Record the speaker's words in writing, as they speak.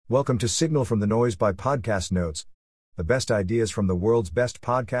Welcome to Signal from the Noise by Podcast Notes, the best ideas from the world's best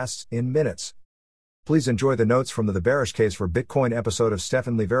podcasts in minutes. Please enjoy the notes from the Bearish case for Bitcoin episode of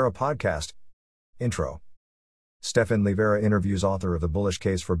Stephan Livera podcast. Intro. Stephan Livera interviews author of the bullish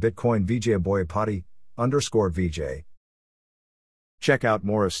case for Bitcoin Vijay Boyapati, _Vijay. Check out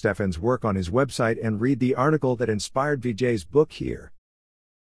more of Stephan's work on his website and read the article that inspired Vijay's book here.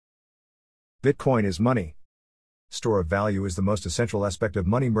 Bitcoin is money. Store of value is the most essential aspect of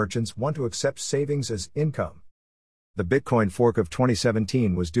money. Merchants want to accept savings as income. The Bitcoin fork of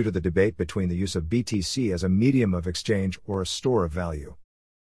 2017 was due to the debate between the use of BTC as a medium of exchange or a store of value.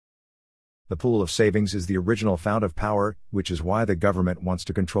 The pool of savings is the original fount of power, which is why the government wants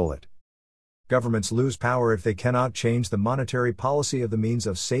to control it. Governments lose power if they cannot change the monetary policy of the means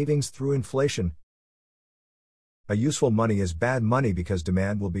of savings through inflation. A useful money is bad money because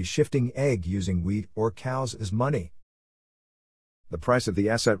demand will be shifting egg using wheat or cows as money. The price of the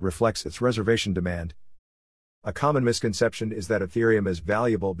asset reflects its reservation demand. A common misconception is that Ethereum is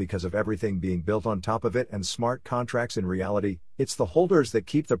valuable because of everything being built on top of it and smart contracts. In reality, it's the holders that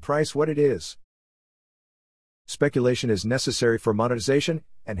keep the price what it is. Speculation is necessary for monetization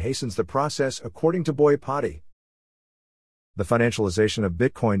and hastens the process, according to Boyapati. The financialization of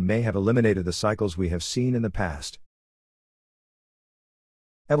Bitcoin may have eliminated the cycles we have seen in the past.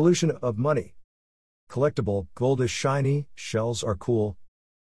 Evolution of money. Collectible, gold is shiny, shells are cool.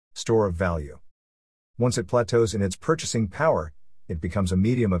 Store of value. Once it plateaus in its purchasing power, it becomes a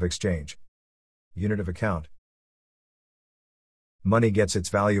medium of exchange. Unit of account. Money gets its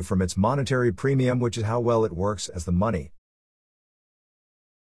value from its monetary premium, which is how well it works as the money.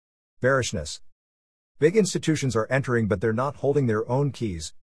 Bearishness. Big institutions are entering, but they're not holding their own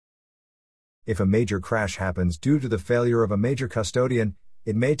keys. If a major crash happens due to the failure of a major custodian,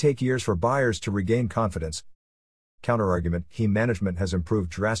 it may take years for buyers to regain confidence. Counterargument: key management has improved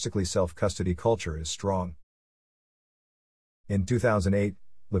drastically. Self-custody culture is strong. In 2008,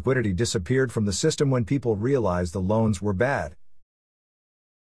 liquidity disappeared from the system when people realized the loans were bad.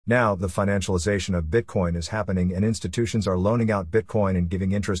 Now, the financialization of Bitcoin is happening and institutions are loaning out Bitcoin and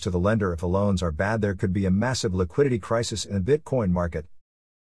giving interest to the lender. If the loans are bad, there could be a massive liquidity crisis in the Bitcoin market.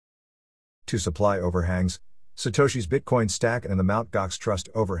 2 supply overhangs: Satoshi's Bitcoin stack and the Mt. Gox Trust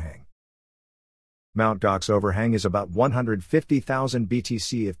overhang. Mt. Gox overhang is about 150,000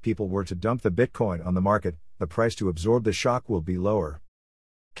 BTC. If people were to dump the Bitcoin on the market, the price to absorb the shock will be lower.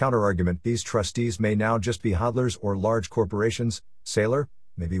 Counterargument: these trustees may now just be hodlers or large corporations. Sailor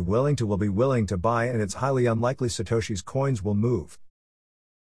will be willing to buy, and it's highly unlikely Satoshi's coins will move.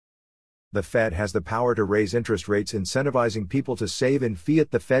 The Fed has the power to raise interest rates, incentivizing people to save in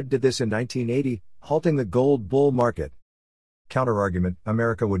fiat. The Fed did this in 1980, halting the gold bull market. Counterargument: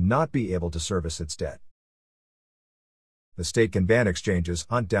 America would not be able to service its debt. The state can ban exchanges,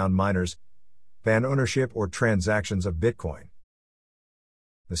 hunt down miners, ban ownership or transactions of Bitcoin.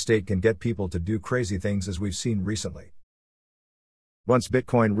 The state can get people to do crazy things, as we've seen recently. Once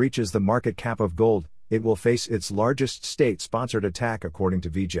Bitcoin reaches the market cap of gold, it will face its largest state-sponsored attack, according to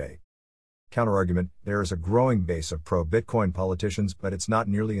Vijay. Counterargument: there is a growing base of pro-Bitcoin politicians, but it's not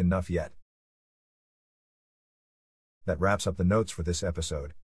nearly enough yet. That wraps up the notes for this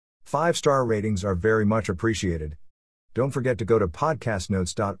episode. 5-star ratings are very much appreciated. Don't forget to go to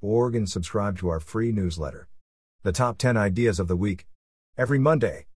podcastnotes.org and subscribe to our free newsletter. The top 10 ideas of the week. Every Monday.